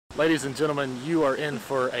Ladies and gentlemen, you are in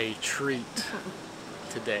for a treat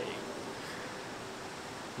today.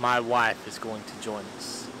 My wife is going to join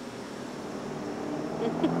us.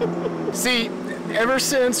 See, ever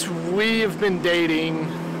since we have been dating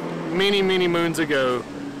many moons ago,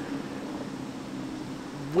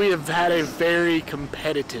 we have had a very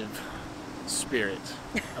competitive spirit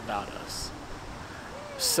about us.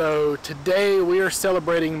 So today we are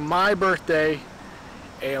celebrating my birthday,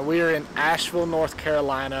 and we are in Asheville, North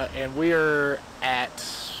Carolina, and we are at,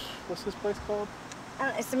 what's this place called?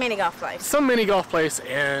 It's a mini golf place. Some mini golf place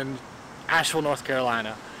in Asheville, North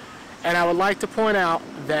Carolina. And I would like to point out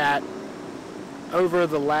that over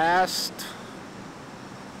the last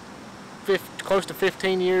close to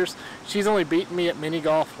 15 years, she's only beaten me at mini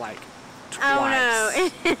golf like twice.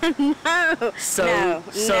 Oh no. No. So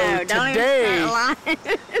don't today, even start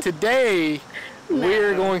lying. today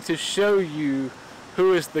we're going to show you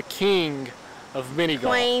who is the king of mini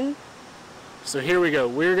golf. Queen. So here we go.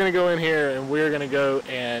 We're going to go in here and we're going to go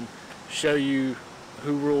and show you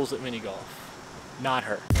who rules at mini golf. Not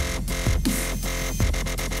her.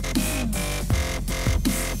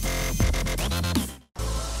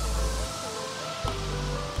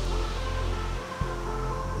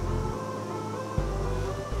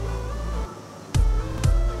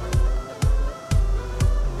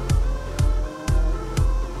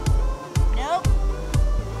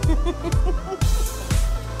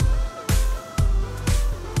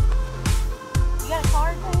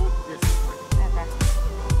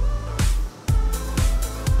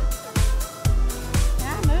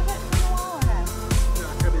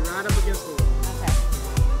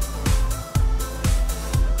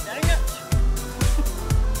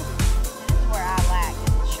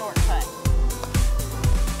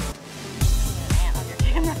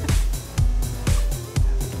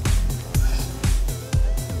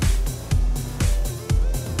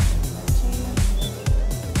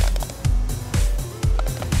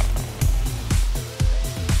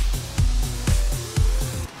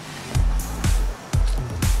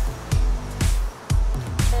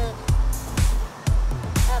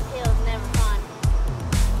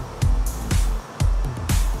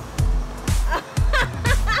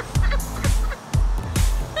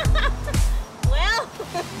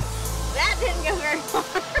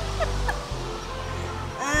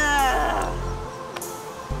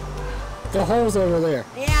 The hole's over there.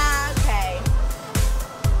 Yeah, okay.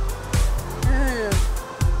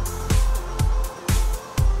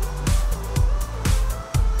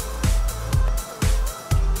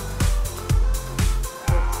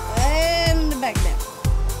 And back down.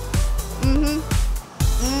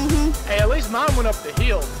 Hey, at least mine went up the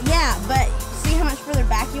hill. Yeah, but see how much further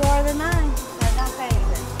back you are than mine? So don't say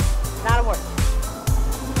anything. Not a word.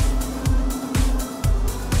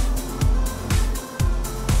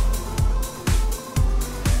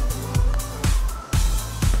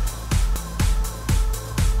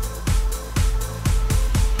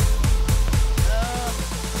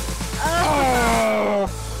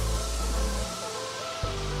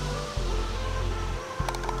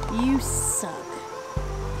 You suck.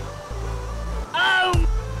 Oh!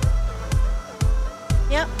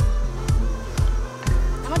 Yep.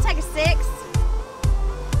 I'm gonna take a 6.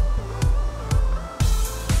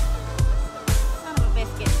 Son of a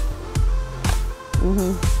biscuit.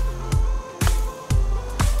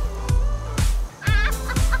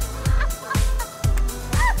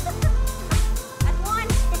 That's one.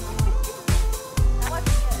 That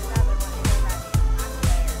wasn't good. Another one. I swear.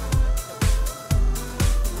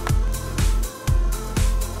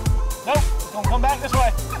 Nope, it's gonna come back this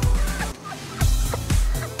way.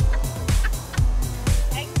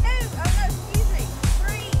 Take 2. Oh no, excuse me.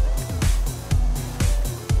 3.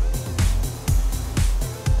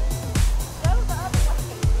 Go the other way.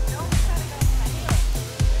 Don't try to go up the hill.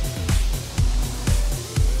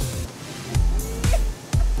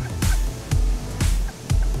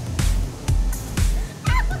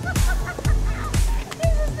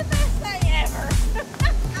 This is the best thing ever.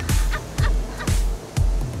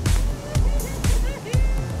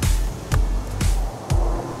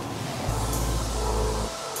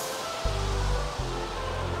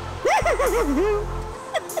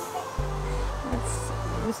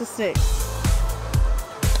 This is 6.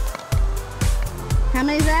 How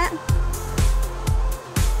many is that?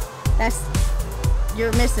 That's,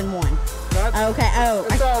 you're missing 1. Okay, oh.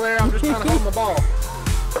 It's all there, I'm just trying to hold the ball.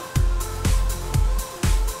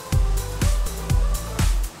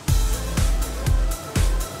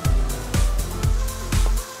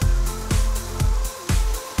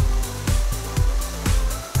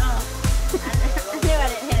 I knew I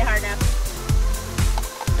didn't hit it hard enough.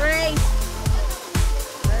 3.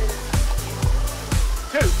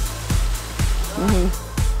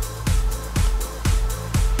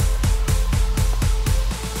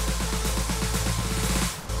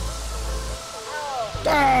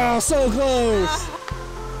 so close.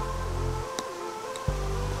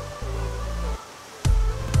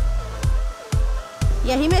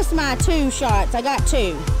 Yeah, he missed my 2 shots. I got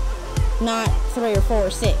 2, not 3 or 4 or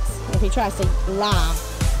 6. If he tries to lie.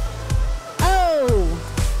 Oh,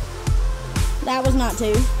 that was not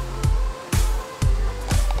 2.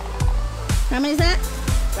 How many is that?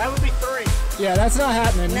 That would be 3. Yeah, that's not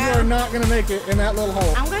happening. No. You are not gonna make it in that little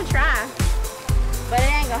hole. I'm gonna try, but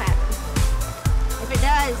it ain't gonna happen. If it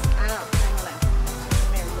does, I don't know.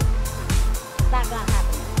 It's not gonna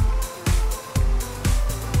happen.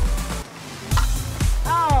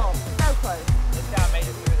 Oh, so close. This guy made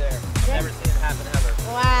it through there. Never seen it happen ever.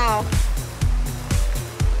 Wow.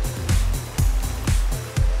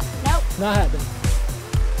 Nope. Not happening.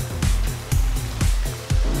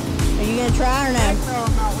 Are you gonna try or no? No,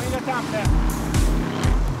 we ain't got time for that.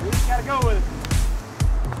 We just gotta go with it.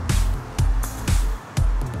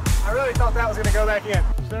 I really thought that was gonna go back in.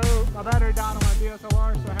 So my battery died on my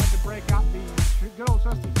DSLR, so I had to break out the good old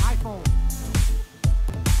trusty iPhone.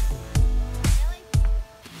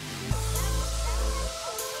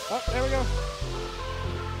 Oh, there we go.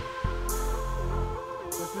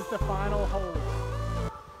 This is the final hole.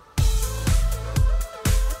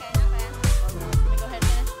 Okay, not bad. Let me go ahead and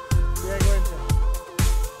finish. Yeah, go ahead and finish.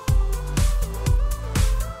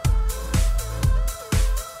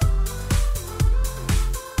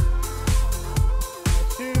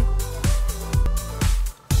 2, 3.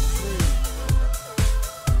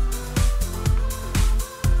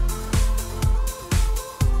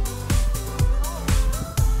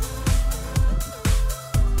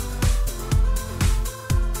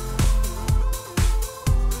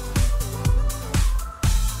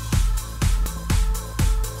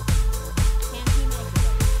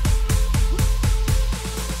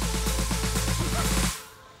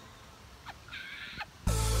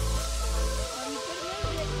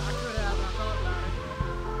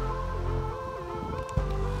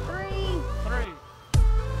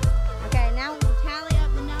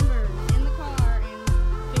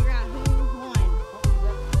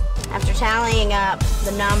 After tallying up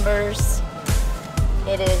the numbers,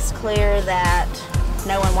 it is clear that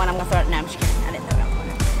no one won. I'm gonna throw it. No, I'm just kidding. I didn't throw it out the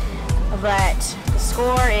window. But the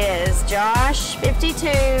score is Josh 52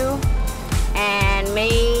 and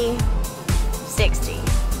me 60.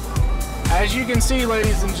 As you can see,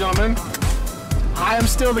 ladies and gentlemen, I am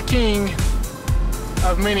still the king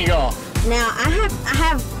of mini golf. Now I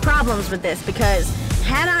have problems with this because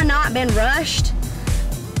had I not been rushed,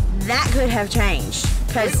 that could have changed.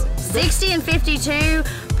 Because 60 and 52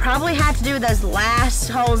 probably had to do with those last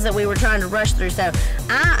holes that we were trying to rush through. So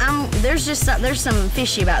there's some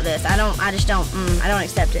fishy about this. I don't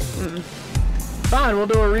accept it. Fine, we'll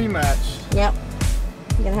do a rematch. Yep,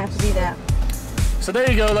 you're gonna have to do that. So there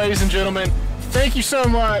you go, ladies and gentlemen. Thank you so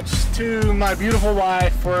much to my beautiful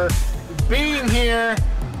wife for being here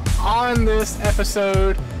on this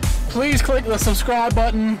episode. Please click the subscribe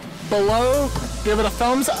button below, give it a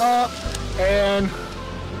thumbs up, and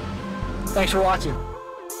thanks for watching.